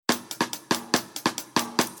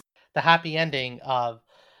the happy ending of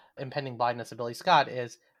Impending Blindness of Billie Scott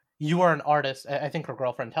is you are an artist. I think her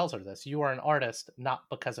girlfriend tells her this. You are an artist not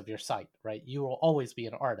because of your sight, right? You will always be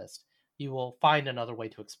an artist. You will find another way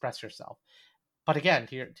to express yourself. But again,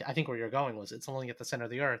 I think where you're going was it's only at the center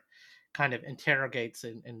of the earth kind of interrogates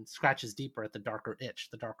and scratches deeper at the darker itch,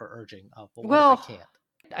 the darker urging of, well, what if I Well, can't?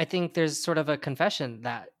 I think there's sort of a confession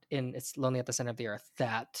that in It's Lonely at the Center of the Earth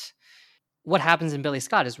that what happens in Billie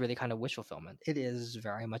Scott is really kind of wish fulfillment. It is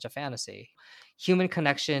very much a fantasy. Human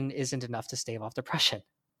connection isn't enough to stave off depression,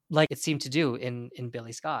 like it seemed to do in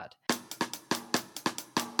Billie Scott.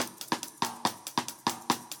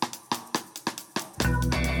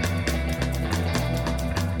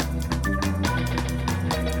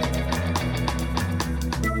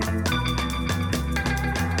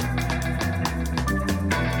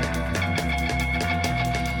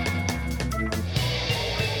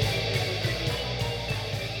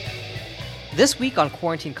 This week on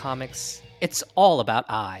Quarantine Comics, it's all about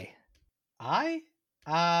I.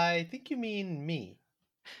 I think you mean me.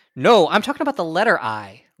 No, I'm talking about the letter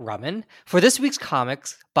I, Raman, for this week's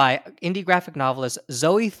comics by indie graphic novelist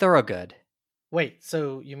ZOE Thorogood. Wait,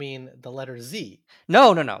 so you mean the letter Z?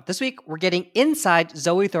 No. This week, we're getting inside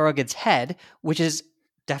ZOE Thorogood's head, which is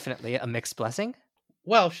definitely a mixed blessing.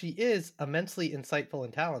 Well, she is immensely insightful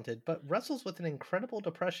and talented, but wrestles with an incredible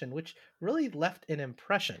depression, which really left an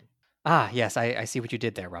impression. Ah, yes, I see what you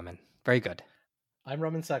did there, Raman. Very good. I'm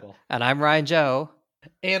Roman Segel. And I'm Ryan Joe.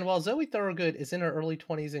 And while ZOE Thorogood is in her early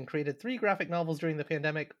 20s and created 3 graphic novels during the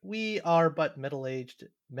pandemic, we are but middle-aged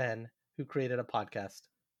men who created a podcast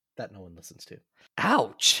that no one listens to.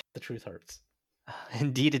 Ouch. The truth hurts.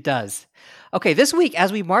 Indeed it does. Okay, this week,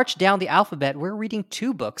 as we march down the alphabet, we're reading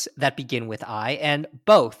 2 books that begin with I, and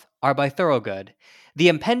both are by Thorogood. The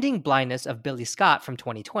Impending Blindness of Billie Scott from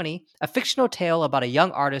 2020, a fictional tale about a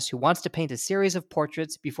young artist who wants to paint a series of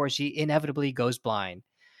portraits before she inevitably goes blind.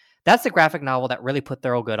 That's the graphic novel that really put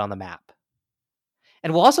Thorogood on the map.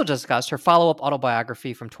 And we'll also discuss her follow-up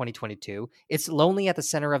autobiography from 2022, It's Lonely at the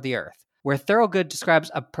Center of the Earth, where Thorogood describes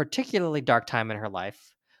a particularly dark time in her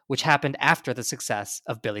life, which happened after the success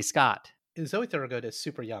of Billie Scott. ZOE Thorogood is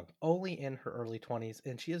super young, only in her early 20s,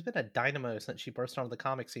 and she has been a dynamo since she burst onto the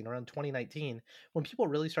comic scene around 2019, when people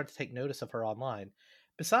really started to take notice of her online.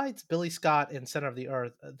 Besides Billie Scott and Center of the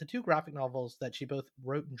Earth, the 2 graphic novels that she both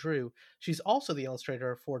wrote and drew, she's also the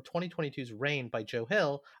illustrator for 2022's Rain by Joe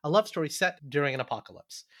Hill, a love story set during an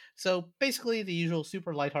apocalypse. So basically the usual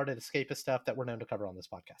super lighthearted escapist stuff that we're known to cover on this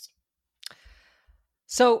podcast.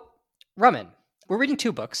 So, Raman, we're reading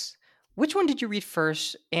 2 books. Which one did you read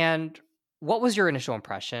first, and what was your initial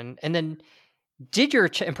impression? And then did your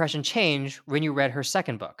impression change when you read her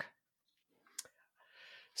second book?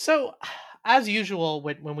 So, as usual,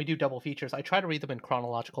 when we do double features, I try to read them in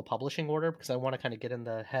chronological publishing order because I want to kind of get in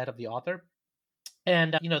the head of the author.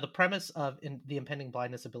 And, the premise of The Impending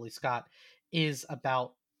Blindness of Billie Scott is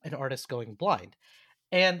about an artist going blind.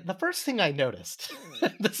 And the first thing I noticed,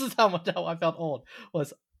 this is how I felt old,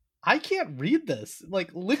 was I can't read this.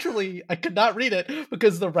 Like, literally, I could not read it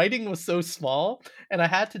because the writing was so small, and I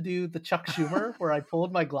had to do the Chuck Schumer where I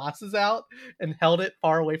pulled my glasses out and held it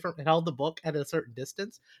far away and held the book at a certain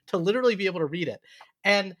distance to literally be able to read it.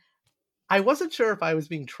 And I wasn't sure if I was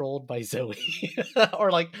being trolled by ZOE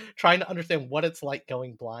or like trying to understand what it's like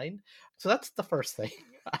going blind. So that's the first thing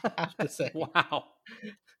I have to say. Wow.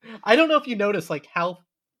 I don't know if you noticed like how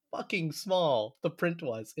fucking small the print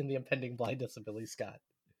was in The Impending Blindness of Billie Scott.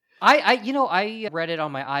 I read it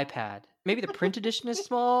on my iPad. Maybe the print edition is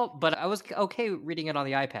small, but I was okay reading it on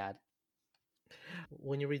the iPad.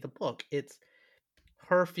 When you read the book, it's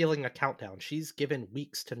her feeling a countdown. She's given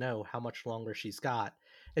weeks to know how much longer she's got.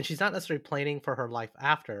 And she's not necessarily planning for her life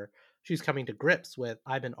after. She's coming to grips with,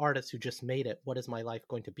 I'm an artist who just made it. What is my life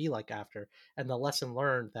going to be like after? And the lesson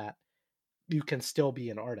learned that you can still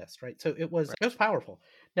be an artist, right? So it was powerful.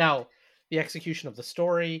 Now, the execution of the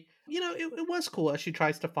story, it was cool as she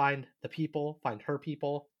tries to find her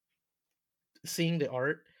people, seeing the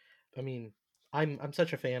art. I mean, I'm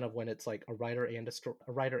such a fan of when it's like a writer and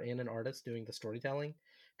an artist doing the storytelling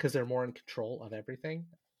because they're more in control of everything.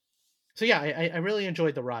 So yeah, I really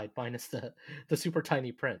enjoyed the ride, minus the super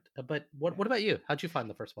tiny print. But what about you? How'd you find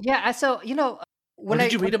the first one? Yeah, so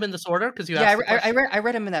did you read them in this order? Because I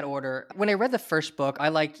read them in that order. When I read the first book, I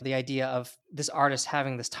liked the idea of this artist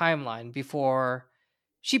having this timeline before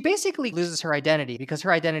she basically loses her identity, because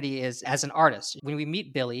her identity is as an artist. When we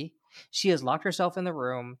meet Billie, she has locked herself in the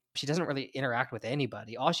room. She doesn't really interact with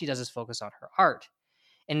anybody. All she does is focus on her art.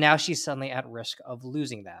 And now she's suddenly at risk of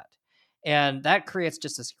losing that. And that creates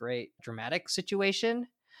just this great dramatic situation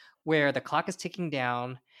where the clock is ticking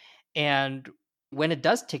down and when it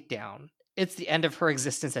does tick down, it's the end of her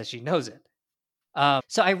existence as she knows it.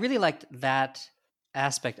 So I really liked that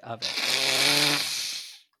aspect of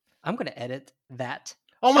it. I'm going to edit that.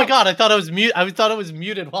 Oh my god! I thought I was mute. I thought it was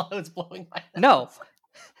muted while I was blowing my nose.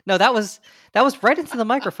 No, that was right into the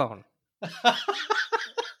microphone.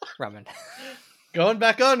 Ramen. Going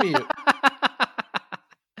back on mute.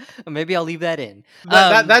 Maybe I'll leave that in.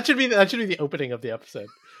 That should be the opening of the episode.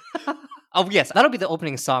 Oh yes, that'll be the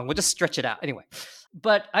opening song. We'll just stretch it out anyway.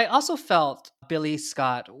 But I also felt Billie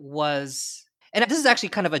Scott was, and this is actually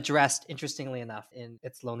kind of addressed, interestingly enough, in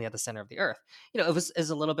It's Lonely at the Center of the Earth. It is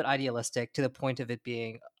a little bit idealistic to the point of it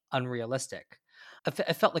being unrealistic.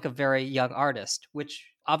 It felt like a very young artist, which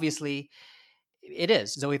obviously it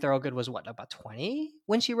is. ZOE Thorogood was about 20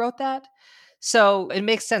 when she wrote that? So it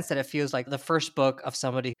makes sense that it feels like the first book of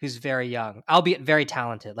somebody who's very young, albeit very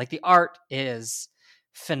talented. Like the art is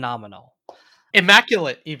phenomenal.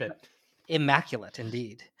 Immaculate, even. Immaculate,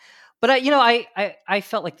 indeed. But I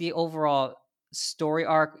felt like the overall story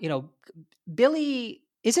arc, Billie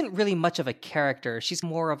isn't really much of a character. She's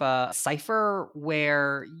more of a cipher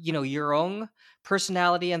where, your own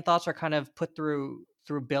personality and thoughts are kind of put through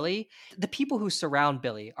Billie. The people who surround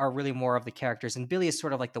Billie are really more of the characters, and Billie is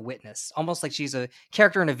sort of like the witness, almost like she's a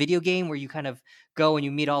character in a video game where you kind of go and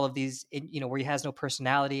you meet all of these, where he has no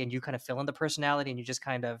personality and you kind of fill in the personality and you just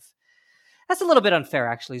kind of. That's a little bit unfair,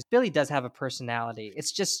 actually. Billie does have a personality.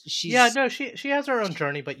 It's just she has her own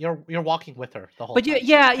journey, but you're walking with her the whole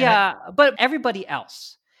time. But everybody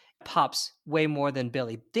else pops way more than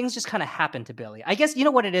Billie. Things just kind of happen to Billie. I guess you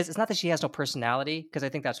know what it is. It's not that she has no personality, because I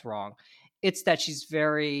think that's wrong. It's that she's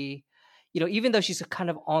very, even though she's kind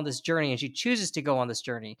of on this journey and she chooses to go on this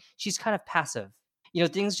journey, she's kind of passive.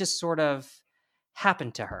 Things just sort of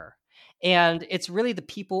happen to her, and it's really the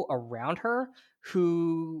people around her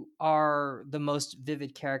who are the most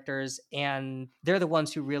vivid characters, and they're the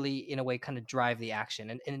ones who really, in a way, kind of drive the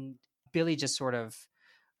action. And Billie just sort of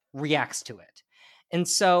reacts to it. And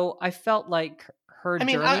so I felt like her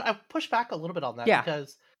journey... I push back a little bit on that,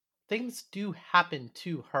 because things do happen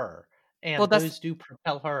to her, and those do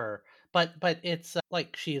propel her. But it's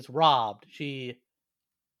like she is robbed.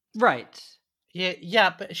 Right.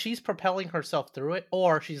 Yeah, but she's propelling herself through it,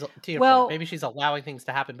 or she's, to your point, maybe she's allowing things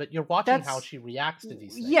to happen, but you're watching how she reacts to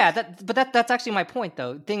these things. Yeah, that's actually my point,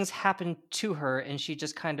 though. Things happen to her, and she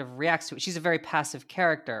just kind of reacts to it. She's a very passive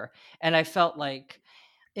character, and I felt like,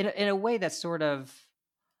 in a way that sort of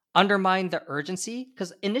undermined the urgency,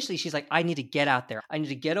 because initially she's like, I need to get out there. I need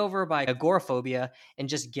to get over my agoraphobia and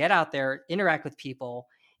just get out there, interact with people,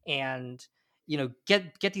 and,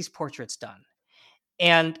 get these portraits done.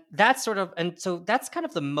 And that's so that's kind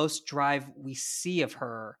of the most drive we see of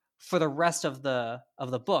her for the rest of the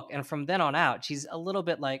book. And from then on out, she's a little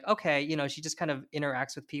bit like, okay, she just kind of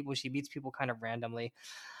interacts with people. She meets people kind of randomly,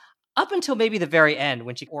 up until maybe the very end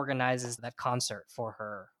when she organizes that concert for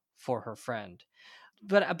her friend.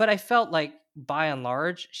 But I felt like, by and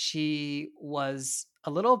large, she was a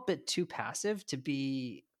little bit too passive to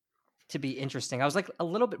be interesting. I was like I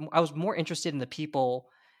was more interested in the people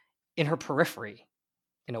in her periphery,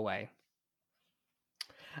 in a way.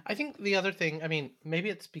 I think the other thing, maybe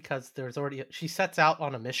it's because she sets out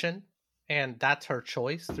on a mission, and that's her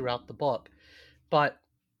choice throughout the book, but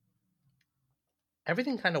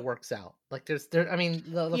everything kind of works out. Like the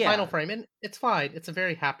final frame, and it's fine. It's a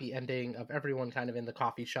very happy ending of everyone kind of in the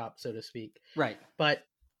coffee shop, so to speak. Right. But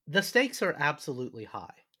the stakes are absolutely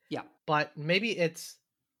high. Yeah. But maybe it's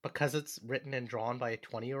because it's written and drawn by a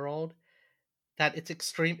 20-year-old that it's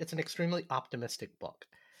an extremely optimistic book.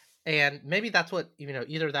 And maybe that's what,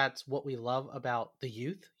 either that's what we love about the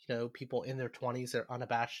youth, people in their 20s, their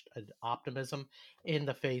unabashed optimism in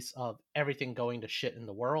the face of everything going to shit in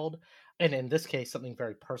the world. And in this case, something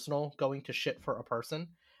very personal going to shit for a person.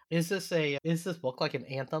 Is this book like an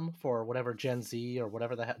anthem for whatever Gen Z or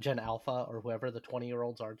whatever Gen Alpha or whoever the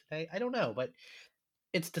 20-year-olds are today? I don't know, but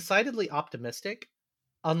it's decidedly optimistic,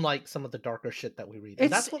 unlike some of the darker shit that we read.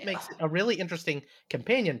 And that's what makes it a really interesting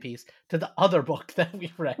companion piece to the other book that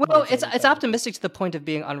we read. Well, it's optimistic to the point of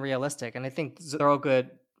being unrealistic. And I think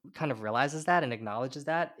Thorogood kind of realizes that and acknowledges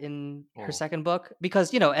that in her second book.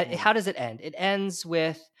 Because, how does it end? It ends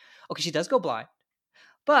with, okay, she does go blind,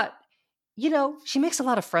 but, she makes a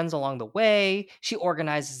lot of friends along the way. She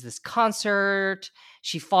organizes this concert.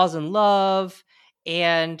 She falls in love.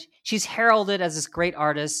 And she's heralded as this great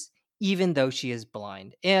artist, even though she is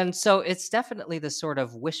blind. And so it's definitely this sort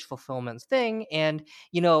of wish fulfillment thing. And,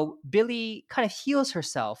 Billie kind of heals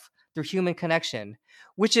herself through human connection,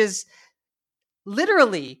 which is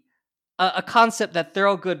literally a concept that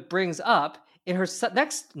Thorogood brings up in her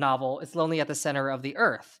next novel, It's Lonely at the Center of the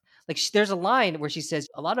Earth. Like there's a line where she says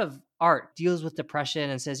a lot of art deals with depression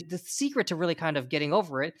and says the secret to really kind of getting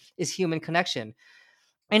over it is human connection.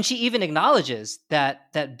 And she even acknowledges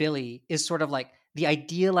that Billie is sort of like the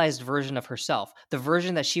idealized version of herself, the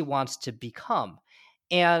version that she wants to become.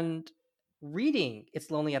 And reading It's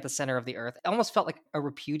Lonely at the Center of the Earth almost felt like a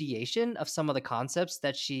repudiation of some of the concepts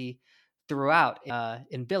that she threw out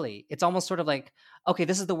in Billie. It's almost sort of like, okay,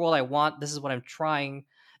 this is the world I want. This is what I'm trying.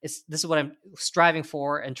 This is what I'm striving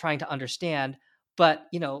for and trying to understand. But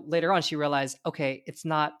later on, she realized, okay, it's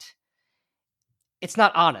not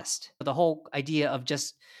honest. The whole idea of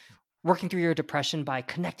just working through your depression by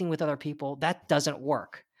connecting with other people, that doesn't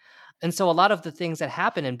work. And so a lot of the things that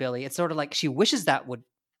happen in Billie, it's sort of like she wishes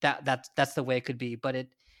that's the way it could be, but it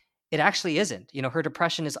actually isn't. Her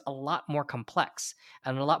depression is a lot more complex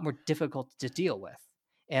and a lot more difficult to deal with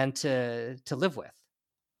and to live with.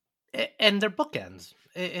 And they're bookends.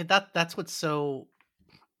 That's what's so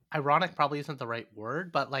ironic. Probably isn't the right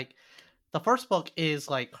word, but like the first book is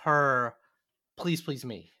like her, please please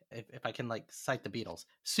me. If I can like cite the Beatles,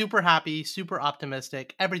 super happy, super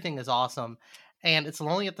optimistic, everything is awesome, and It's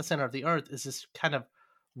Lonely at the Center of the Earth is this kind of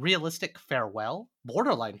realistic farewell,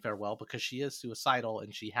 borderline farewell, because she is suicidal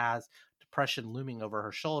and she has depression looming over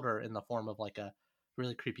her shoulder in the form of like a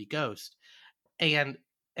really creepy ghost, and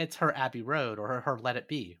it's her Abbey Road or her Let It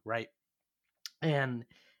Be, right? And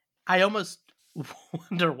I almost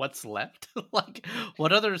wonder what's left. Like,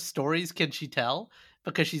 what other stories can she tell?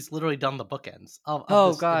 Because she's literally done the bookends of Oh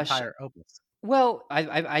this gosh. entire opus. Well,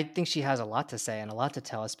 I think she has a lot to say and a lot to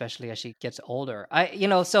tell, especially as she gets older.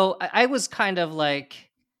 So I was kind of like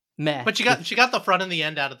meh But with. she got the front and the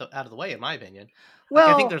end out of the way, in my opinion. Like, I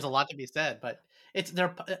think Well, there's a lot to be said, but here's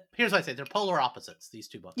what I say: they're polar opposites. These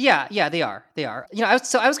two books. yeah, they are. They are. I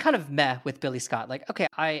was kind of meh with Billy Scott. Like, okay,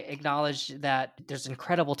 I acknowledge that there's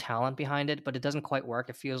incredible talent behind it, but it doesn't quite work.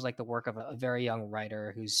 It feels like the work of a very young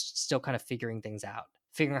writer who's still kind of figuring things out,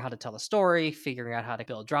 figuring out how to tell a story, figuring out how to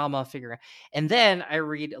build drama, and then I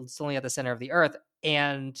read It's Only at the Center of the Earth,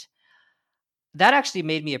 and that actually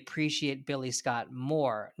made me appreciate Billy Scott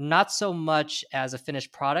more. Not so much as a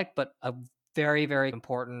finished product, but a very, very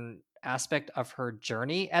important aspect of her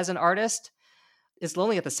journey as an artist. It's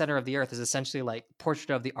Lonely at the Center of the Earth is essentially like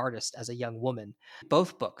Portrait of the Artist as a young woman.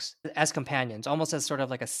 Both books as companions, almost as sort of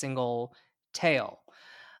like a single tale.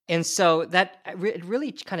 And so it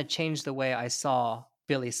really kind of changed the way I saw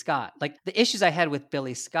Billy Scott. Like the issues I had with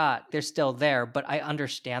Billy Scott, they're still there, but I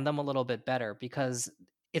understand them a little bit better because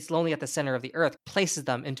It's Lonely at the Center of the Earth places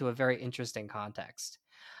them into a very interesting context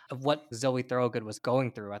of what Zoe Thorogood was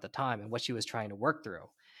going through at the time and what she was trying to work through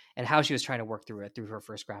and how she was trying to work through it through her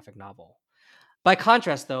first graphic novel. By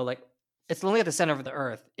contrast, though, like It's Lonely at the Center of the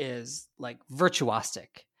Earth is like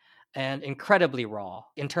virtuosic and incredibly raw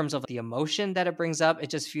in terms of the emotion that it brings up. It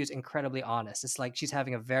just feels incredibly honest. It's like she's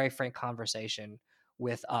having a very frank conversation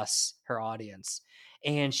with us, her audience,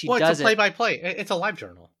 and she Well, it's a does it. play by play. It's a live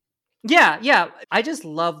journal. Yeah. I just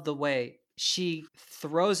love the way she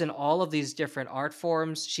throws in all of these different art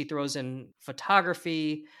forms. She throws in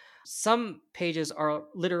photography. Some pages are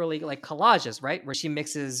literally like collages, right? Where she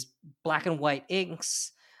mixes black and white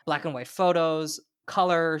inks, black and white photos,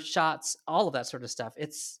 color shots, all of that sort of stuff.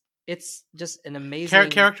 It's just an amazing.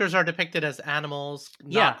 Characters are depicted as animals,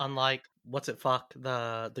 not Yeah. unlike what's it? Fuck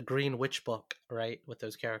the Green Witch book, right? With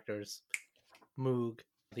those characters, Moog,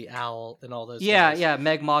 the owl, and all those guys. Yeah,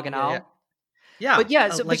 Meg, Mog, and Yeah, Owl. yeah, But yeah,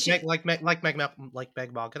 so but like she Meg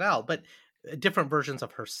Magadal, but different versions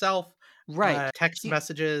of herself, right. text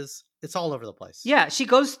messages. It's all over the place. Yeah, she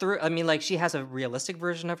goes through. I mean, like she has a realistic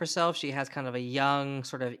version of herself. She has kind of a young,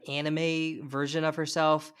 sort of anime version of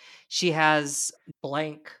herself. She has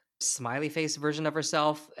blank smiley face version of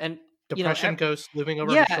herself, and you know, Depression ghost looming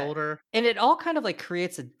over her yeah, shoulder. and it all kind of like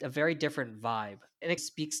creates a very different vibe, and it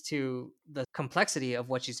speaks to the complexity of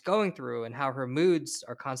what she's going through and how her moods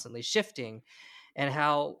are constantly shifting, and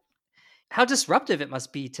how disruptive it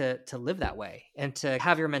must be to live that way and to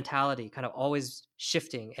have your mentality kind of always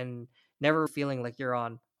shifting and never feeling like you're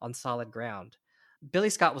on solid ground. Billy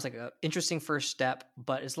Scott was like an interesting first step,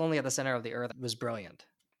 but It's Lonely at the Center of the Earth was brilliant.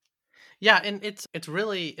 Yeah, and it's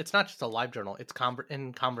really it's not just a live journal. It's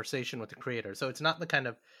in conversation with the creator. So it's not the kind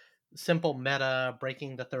of simple meta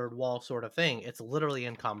breaking the third wall sort of thing. It's literally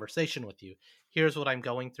in conversation with you. Here's what I'm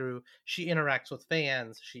going through. She interacts with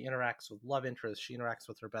fans, she interacts with love interests, she interacts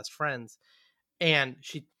with her best friends, and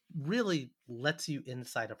she really lets you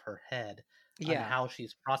inside of her head on Yeah. how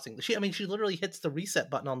she's processing. She literally hits the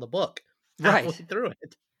reset button on the book halfway Right. through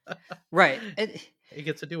it. Right. He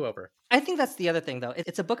gets a do-over. I think that's the other thing, though.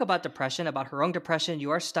 It's a book about depression, about her own depression.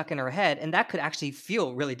 You are stuck in her head, and that could actually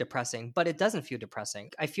feel really depressing, but it doesn't feel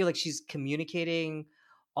depressing. I feel like she's communicating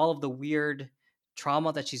all of the weird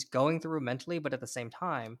trauma that she's going through mentally, but at the same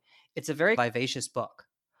time, it's a very vivacious book.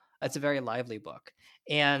 It's a very lively book.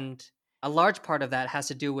 And a large part of that has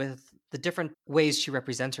to do with the different ways she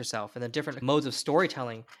represents herself and the different modes of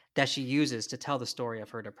storytelling that she uses to tell the story of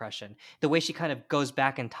her depression. The way she kind of goes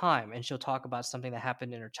back in time and she'll talk about something that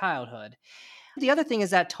happened in her childhood. The other thing is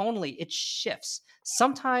that tonally it shifts.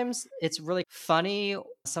 Sometimes it's really funny,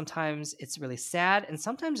 sometimes it's really sad, and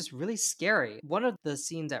sometimes it's really scary. One of the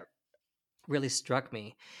scenes that really struck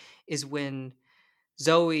me is when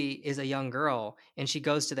Zoe is a young girl and she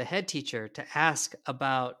goes to the head teacher to ask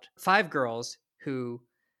about 5 girls who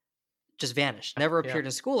just vanished, never Yeah. appeared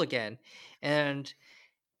in school again. And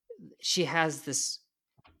she has this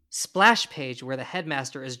splash page where the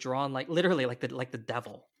headmaster is drawn like literally like the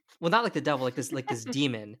devil. Well, not like the devil, like this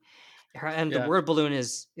demon. And the Yeah. word balloon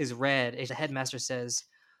is red. And the headmaster says,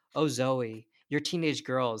 "Oh Zoe, you're teenage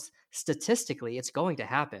girls. Statistically, it's going to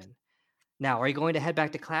happen. Now, are you going to head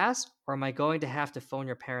back to class or am I going to have to phone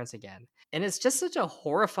your parents again?" And it's just such a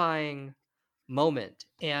horrifying moment.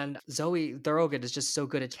 And Zoe Thorogood is just so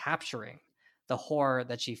good at capturing the horror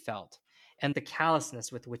that she felt and the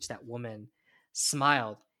callousness with which that woman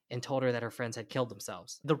smiled and told her that her friends had killed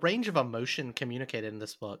themselves. The range of emotion communicated in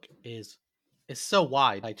this book is so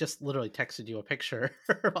wide. I just literally texted you a picture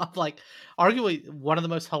of like arguably one of the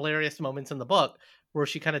most hilarious moments in the book where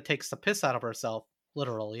she kind of takes the piss out of herself,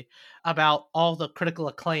 literally, about all the critical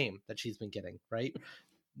acclaim that she's been getting, right?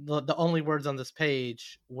 The only words on this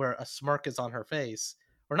page where a smirk is on her face,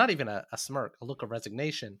 or not even a smirk, a look of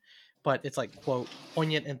resignation, but it's like, quote,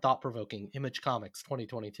 poignant and thought-provoking, Image Comics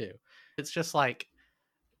 2022. It's just like,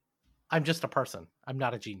 I'm just a person. I'm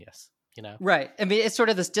not a genius, you know? Right. I mean, it's sort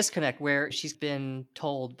of this disconnect where she's been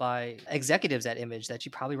told by executives at Image that she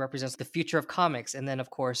probably represents the future of comics. And then, of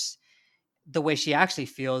course, the way she actually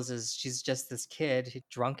feels is she's just this kid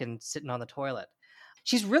drunk and sitting on the toilet.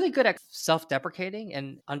 She's really good at self-deprecating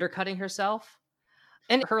and undercutting herself.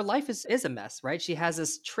 And her life is a mess, right? She has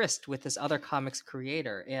this tryst with this other comics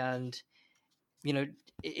creator and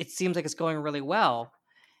it seems like it's going really well.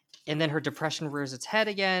 And then her depression rears its head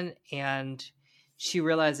again and she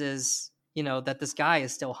realizes, that this guy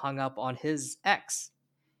is still hung up on his ex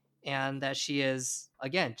and that she is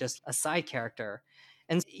again just a side character.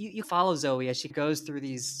 And you follow Zoe as she goes through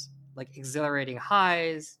these like exhilarating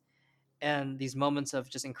highs and these moments of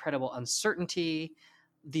just incredible uncertainty,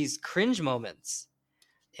 these cringe moments,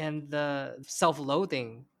 and the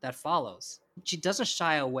self-loathing that follows. She doesn't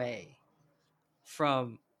shy away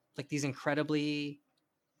from like these incredibly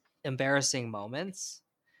embarrassing moments.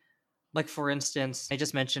 Like for instance, I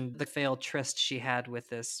just mentioned the failed tryst she had with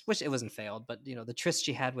this, which it wasn't failed, but the tryst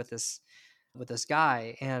she had with this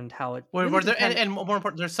guy and how it Where, really where there, depends. and more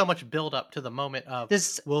important, there's so much build up to the moment of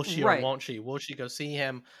This will she or right. won't she? Will she go see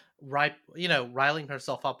him? Right, riling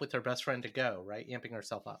herself up with her best friend to go, right? Amping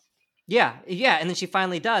herself up. Yeah, and then she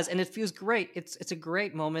finally does, and it feels great. It's a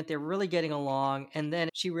great moment. They're really getting along, and then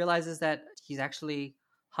she realizes that he's actually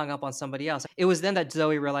hung up on somebody else. It was then that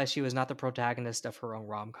Zoe realized she was not the protagonist of her own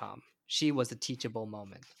rom-com. She was a teachable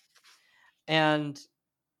moment. And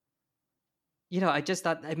I just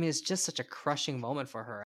thought, I mean, it's just such a crushing moment for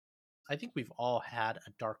her. I think we've all had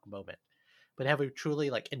a dark moment, but have we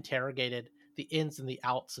truly like interrogated the ins and the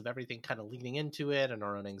outs of everything kind of leading into it and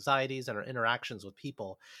our own anxieties and our interactions with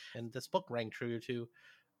people? And this book rang true to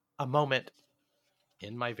a moment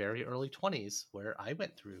in my very early 20s where I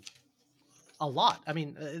went through a lot. I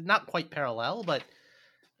mean, not quite parallel, but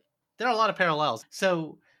there are a lot of parallels.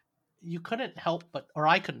 So you couldn't help but, or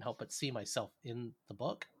I couldn't help but see myself in the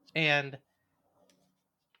book. And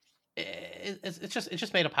it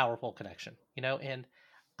just made a powerful connection, and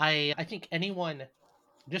I think anyone,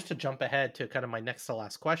 just to jump ahead to kind of my next to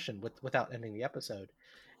last question without ending the episode,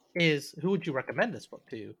 is who would you recommend this book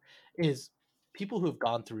to? Is people who've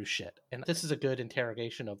gone through shit. And this is a good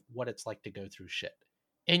interrogation of what it's like to go through shit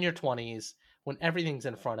in your 20s when everything's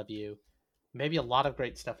in front of you. Maybe a lot of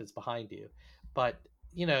great stuff is behind you, but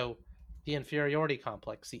the inferiority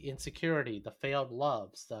complex, the insecurity, the failed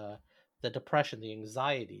loves, the depression, the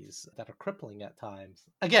anxieties that are crippling at times.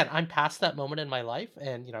 Again, I'm past that moment in my life,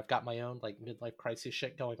 and I've got my own like midlife crisis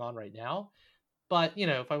shit going on right now. But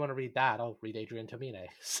if I want to read that, I'll read Adrian Tomine.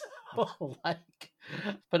 So like,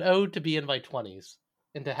 but ode to be in my 20s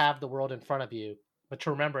and to have the world in front of you, but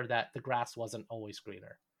to remember that the grass wasn't always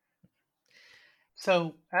greener.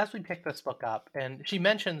 So as we pick this book up, and she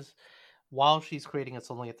mentions while she's creating It's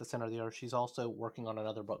Only at the Center of the Earth, she's also working on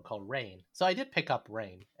another book called Rain. So I did pick up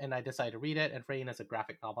Rain, and I decided to read it. And Rain is a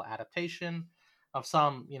graphic novel adaptation of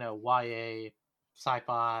some, YA,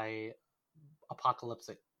 sci-fi,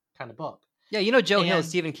 apocalyptic kind of book. Yeah, Joe Hill is And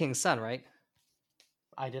Stephen King's son, right?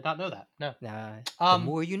 I did not know that. No. Nah, the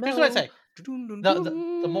more you Here's what I know. say.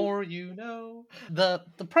 The more you know. The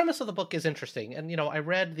premise of the book is interesting, and I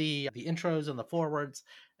read the intros and the forewords,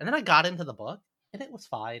 and then I got into the book, and it was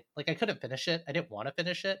fine. Like, I couldn't finish it. I didn't want to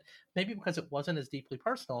finish it, maybe because it wasn't as deeply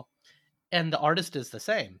personal, and the artist is the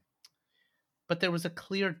same. But there was a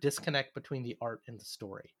clear disconnect between the art and the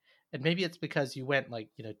story, and maybe it's because you went like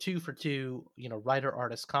 2 for 2, writer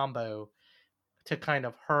artist combo to kind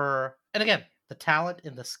of her. And again, the talent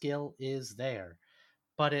and the skill is there,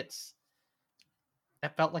 but it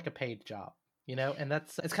felt like a paid job, and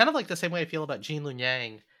it's kind of like the same way I feel about Jean Lun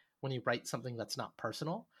Yang when you write something that's not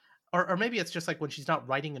personal, or maybe it's just like when she's not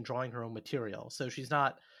writing and drawing her own material, so she's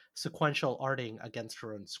not sequential arting against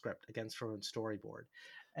her own script, against her own storyboard,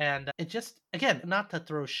 and it just, again, not to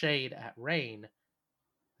throw shade at Rain,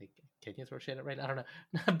 like, can you throw shade at Rain? I don't know,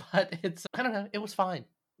 but I don't know, it was fine.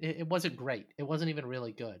 It wasn't great. It wasn't even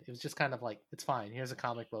really good. It was just kind of like, it's fine. Here's a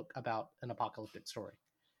comic book about an apocalyptic story.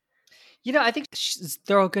 I think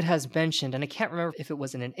Thorogood has mentioned, and I can't remember if it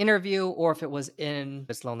was in an interview or if it was in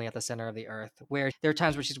It's Lonely at the Center of the Earth, where there are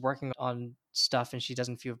times where she's working on stuff and she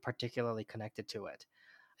doesn't feel particularly connected to it.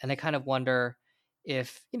 And I kind of wonder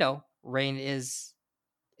if, Rain is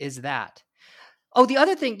that. Oh, the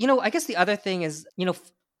other thing, I guess the other thing is,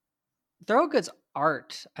 Thorogood's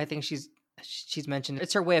art, I think she's mentioned,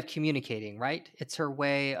 it's her way of communicating, right? It's her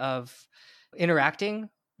way of interacting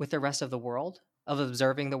with the rest of the world, of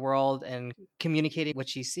observing the world and communicating what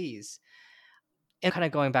she sees. And kind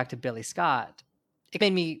of going back to Billie Scott, it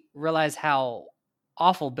made me realize how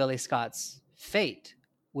awful Billie Scott's fate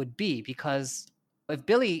would be, because if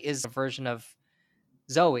Billie is a version of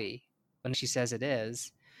Zoe, when she says it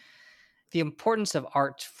is, the importance of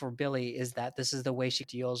art for Billie is that this is the way she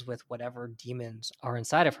deals with whatever demons are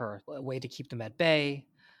inside of her, a way to keep them at bay,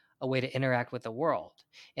 a way to interact with the world.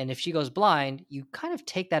 And if she goes blind, you kind of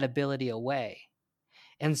take that ability away.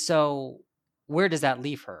 And so where does that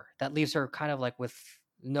leave her? That leaves her kind of like with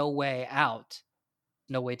no way out,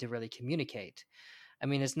 no way to really communicate. I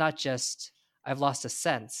mean, it's not just I've lost a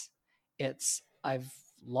sense. It's I've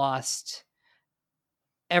lost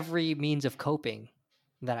every means of coping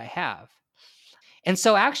that I have. And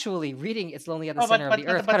so actually reading It's Lonely at the Center of the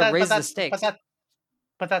Earth kind of raises the stakes.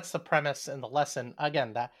 But that's the premise and the lesson.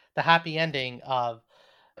 Again, that the happy ending of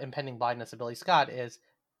Impending Blindness of Billie Scott is,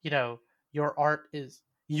 your art is,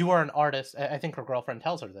 you are an artist. I think her girlfriend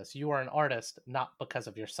tells her this. You are an artist not because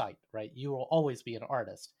of your sight, right? You will always be an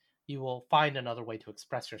artist. You will find another way to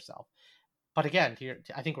express yourself. But again,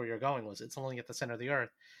 I think where you're going was It's Only at the Center of the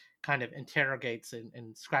Earth kind of interrogates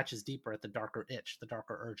and scratches deeper at the darker itch, the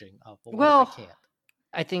darker urging of, well, what if I can't?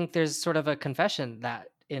 I think there's sort of a confession that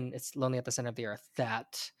in It's Lonely at the Center of the Earth,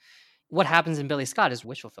 that what happens in Billie Scott is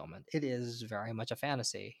wish fulfillment. It is very much a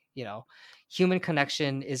fantasy. Human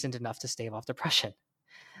connection isn't enough to stave off depression,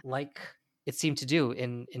 like it seemed to do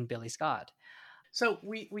in Billie Scott. So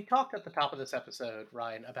we talked at the top of this episode,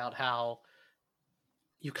 Ryan, about how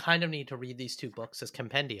you kind of need to read these two books as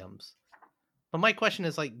compendiums. But my question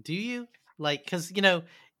is, like, do you? Like, because,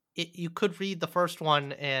 you could read the first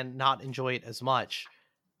one and not enjoy it as much.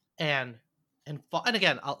 And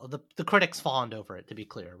again, the critics fawned over it, to be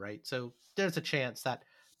clear, right? So there's a chance that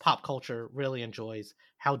pop culture really enjoys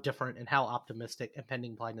how different and how optimistic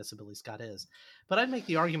Impending Blindness of Billie Scott is. But I'd make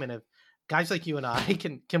the argument of guys like you and I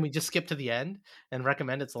can we just skip to the end and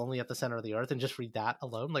recommend It's Lonely at the Center of the Earth and just read that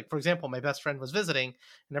alone? Like, for example, my best friend was visiting,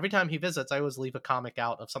 and every time he visits, I always leave a comic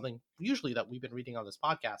out of something usually that we've been reading on this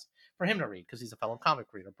podcast for him to read, because he's a fellow comic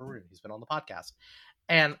reader, Baru. He's been on the podcast.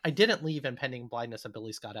 And I didn't leave Impending Blindness of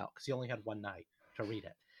Billie Scott out because he only had one night to read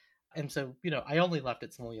it. And so, I only left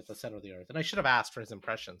It's Only at the Center of the Earth. And I should have asked for his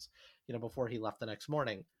impressions, before he left the next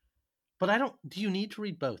morning. But do you need to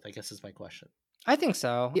read both, I guess is my question. I think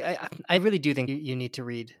so. I really do think you need to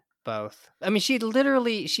read both. I mean, she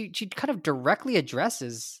literally, she kind of directly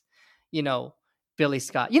addresses, Billie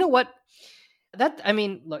Scott. You know what? Look,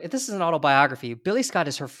 if this is an autobiography, Billie Scott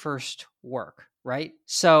is her first work, right?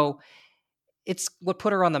 So it's what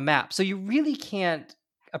put her on the map. So you really can't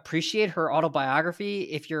appreciate her autobiography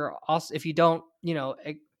if you're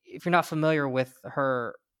not familiar with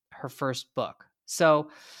her first book. So,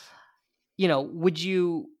 would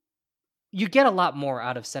you get a lot more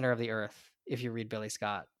out of Center of the Earth if you read Billie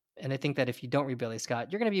Scott. And I think that if you don't read Billie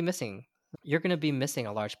Scott, you're going to be missing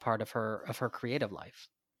a large part of her creative life.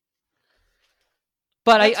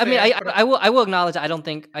 But That's I mean, fair. But I will acknowledge I don't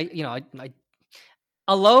think I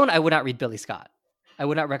alone I would not read Billie Scott. I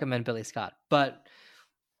would not recommend Billie Scott. But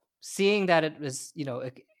seeing that it was,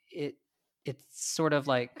 it it's sort of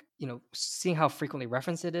like, seeing how frequently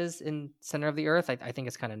referenced it is in Center of the Earth, I think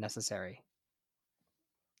it's kind of necessary.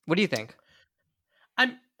 What do you think?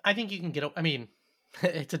 I think you can get. I mean,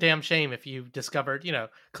 it's a damn shame if you discovered.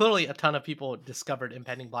 Clearly a ton of people discovered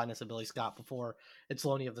Impending Blindness of Billie Scott before It's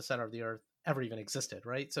Lonely of the Center of the Earth ever even existed,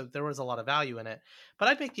 right? So there was a lot of value in it. But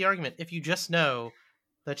I'd make the argument if you just know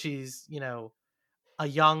that she's, a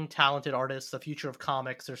young, talented artist, the future of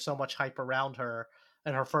comics. There's so much hype around her,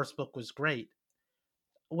 and her first book was great.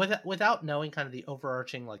 Without knowing kind of the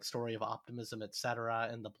overarching like story of optimism, etc.,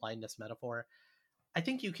 and the blindness metaphor, I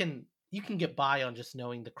think you can get by on just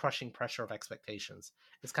knowing the crushing pressure of expectations.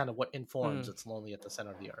 Is kind of what informs Mm. It's Lonely at the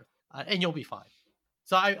Center of the Earth, and you'll be fine.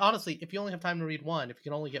 So I honestly, if you only have time to read one, if you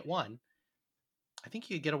can only get one, I think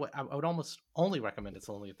you could get away. I would almost only recommend It's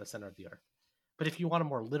Lonely at the Center of the Earth. But if you want a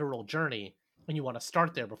more literal journey and you want to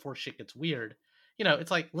start there before shit gets weird,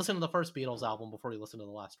 it's like listen to the first Beatles album before you listen to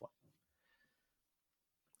the last one.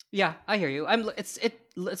 Yeah, I hear you. It's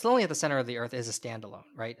Lonely at the Center of the Earth is a standalone,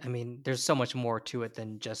 right? I mean, there's so much more to it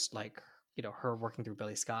than just like, her working through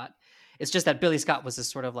Billie Scott. It's just that Billie Scott was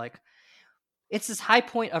this sort of like, it's this high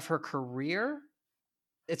point of her career.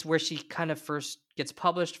 It's where she kind of first gets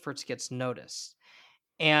published, first gets noticed.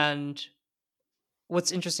 And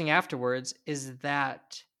what's interesting afterwards is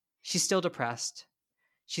that she's still depressed.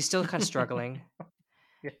 She's still kind of struggling.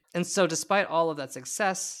 Yeah. And so despite all of that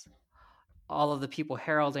success, all of the people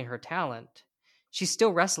heralding her talent, she's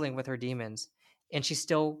still wrestling with her demons and she's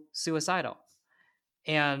still suicidal.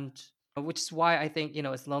 And which is why I think,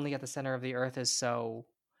 It's Lonely at the Center of the Earth is so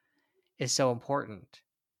important.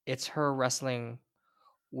 It's her wrestling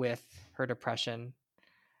with her depression,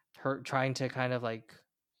 her trying to kind of like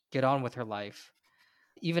get on with her life,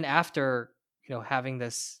 even after, having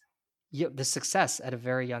this success at a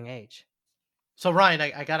very young age. So Ryan,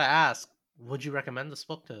 I gotta ask, would you recommend this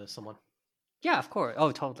book to someone? Yeah, of course.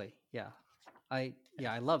 Oh, totally. Yeah. I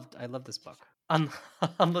loved this book. Un-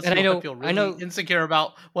 Unless And you want to feel I really know insecure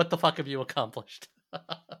about what the fuck have you accomplished.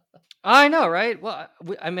 I know, right? Well,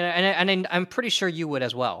 I mean, I'm pretty sure you would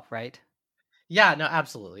as well, right? Yeah, no,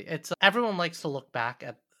 absolutely. It's everyone likes to look back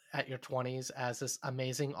at your 20s as this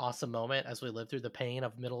amazing, awesome moment as we live through the pain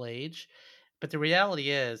of middle age. But the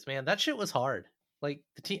reality is, man, that shit was hard. Like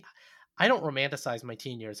I don't romanticize my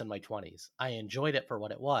teen years and my 20s. I enjoyed it for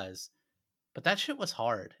what it was, but that shit was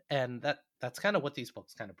hard, and that's kind of what these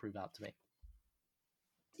books kind of prove out to me.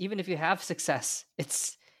 Even if you have success,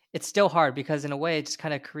 it's still hard because in a way it just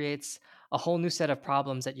kind of creates a whole new set of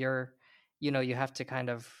problems that you have to kind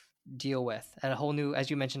of deal with, and a whole new,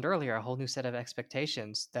 as you mentioned earlier, a whole new set of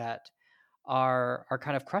expectations that are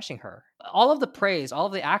kind of crushing her. All of the praise, all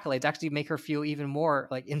of the accolades actually make her feel even more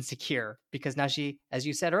like insecure because now she, as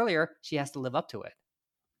you said earlier, she has to live up to it.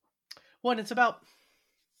 Well, and it's about,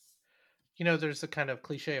 there's a kind of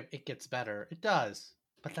cliche of it gets better. It does,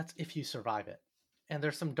 but that's if you survive it. And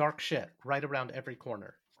there's some dark shit right around every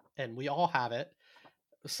corner. And we all have it,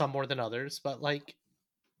 some more than others, but like,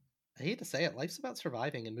 I hate to say it, life's about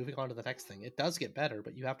surviving and moving on to the next thing. It does get better,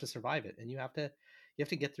 but you have to survive it, and you have to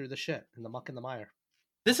get through the shit and the muck and the mire.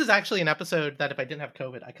 This is actually an episode that if I didn't have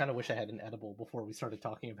COVID, I kind of wish I had an edible before we started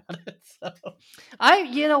talking about it. So.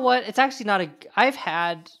 You know what? It's actually not I've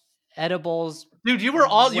had edibles. Dude, you were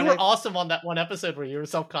awesome on that one episode where you were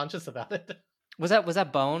self-conscious about it. Was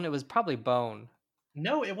that Bone? It was probably Bone.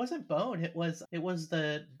 No, it wasn't Bone. It was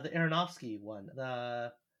the Aronofsky one,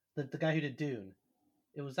 the guy who did Dune.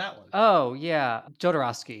 It was that one. Oh yeah,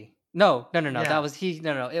 Jodorowsky. No. Yeah. That was he.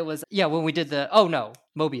 No, it was when we did the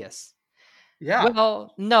Mobius. Yeah.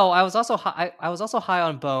 Well, no, I was also high. I was also high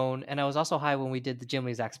on Bone, and I was also high when we did the Jim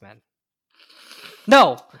Lee's X-Men.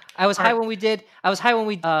 No, I was high when we did. I was high when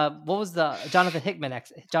we. What was the Jonathan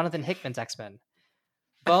Hickman's X-Men?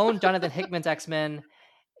 Bone, Jonathan Hickman's X-Men,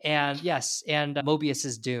 and yes, and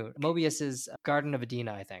Mobius's Dune. Mobius's Garden of Edena,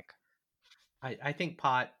 I think. I think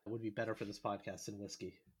pot would be better for this podcast than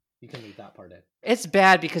whiskey. You can leave that part in. It's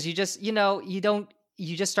bad because you just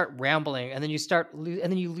you just start rambling and then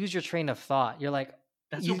you lose your train of thought. You're like,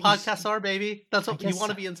 that's what podcasts are, baby. That's what you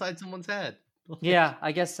want to be inside someone's head. Yeah,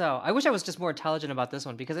 I guess so. I wish I was just more intelligent about this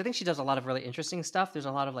one because I think she does a lot of really interesting stuff. There's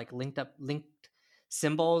a lot of like linked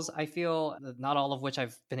symbols, I feel, not all of which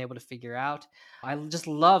I've been able to figure out. I just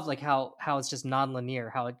love like how it's just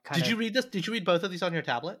non-linear, how it kind of. Did you read this? Did you read both of these on your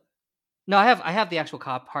tablet? No, I have the actual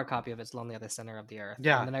hard copy of It's Lonely at the Center of the Earth.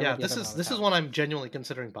 Yeah, yeah. This is one I'm genuinely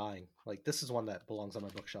considering buying. Like this is one that belongs on my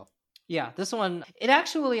bookshelf. Yeah, this one, it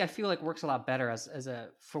actually, I feel like works a lot better as a,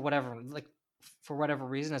 for whatever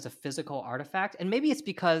reason, as a physical artifact. And maybe it's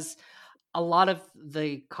because a lot of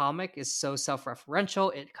the comic is so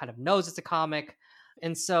self-referential, it kind of knows it's a comic.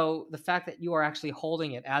 And so the fact that you are actually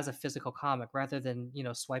holding it as a physical comic rather than,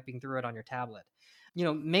 swiping through it on your tablet,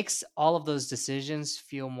 makes all of those decisions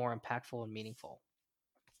feel more impactful and meaningful.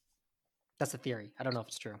 That's a theory. I don't know if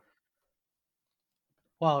it's true.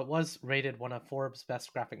 Well, it was rated one of Forbes'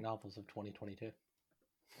 best graphic novels of 2022.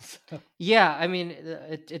 Yeah, I mean,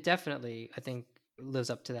 it definitely, I think,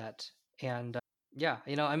 lives up to that. And yeah,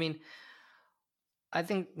 I mean, I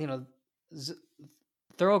think,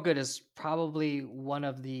 Thorogood is probably one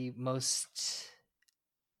of the most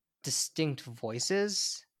distinct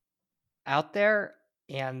voices out there.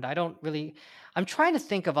 And I'm trying to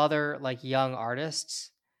think of other like young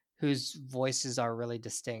artists whose voices are really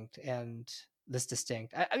distinct and this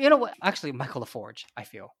distinct. You know what? Actually, Michael LaForge, I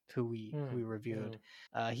feel, who we reviewed.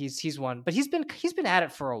 He's one, but he's been at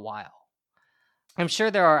it for a while. I'm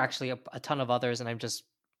sure there are actually a ton of others, and I'm just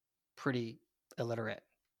pretty illiterate.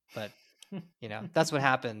 But that's what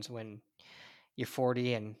happens when you're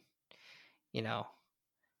 40 and you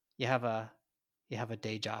have a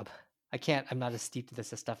day job. I'm not as steeped in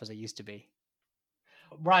this stuff as I used to be.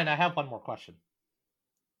 Ryan, I have one more question.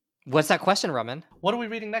 What's that question, Raman? What are we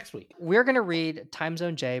reading next week? We're going to read Time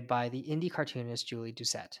Zone J by the indie cartoonist Julie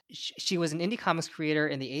Doucette. She was an indie comics creator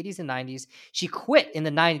in the 80s and 90s. She quit in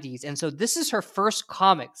the 90s. And so this is her first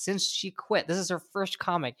comic since she quit. This is her first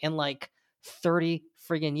comic in like 30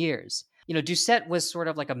 friggin' years. Doucette was sort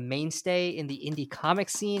of like a mainstay in the indie comic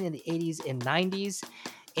scene in the 80s and 90s.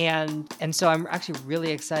 And so I'm actually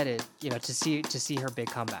really excited, to see her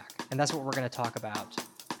big comeback. And that's what we're going to talk about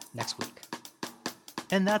next week.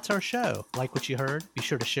 And that's our show. Like what you heard? Be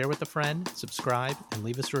sure to share with a friend, subscribe, and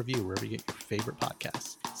leave us a review wherever you get your favorite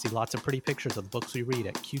podcasts. See lots of pretty pictures of the books we read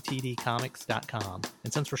at qtdcomics.com.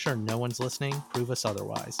 And since we're sure no one's listening, prove us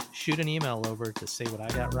otherwise. Shoot an email over to say what I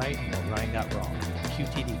got right and what Ryan got wrong.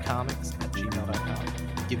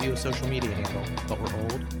 qtdcomics@gmail.com. Give you a social media handle, but we're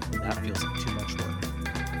old, and that feels like too much work.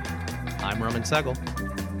 I'm Roman Segel.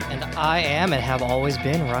 And I am and have always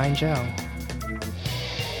been Ryan Joe.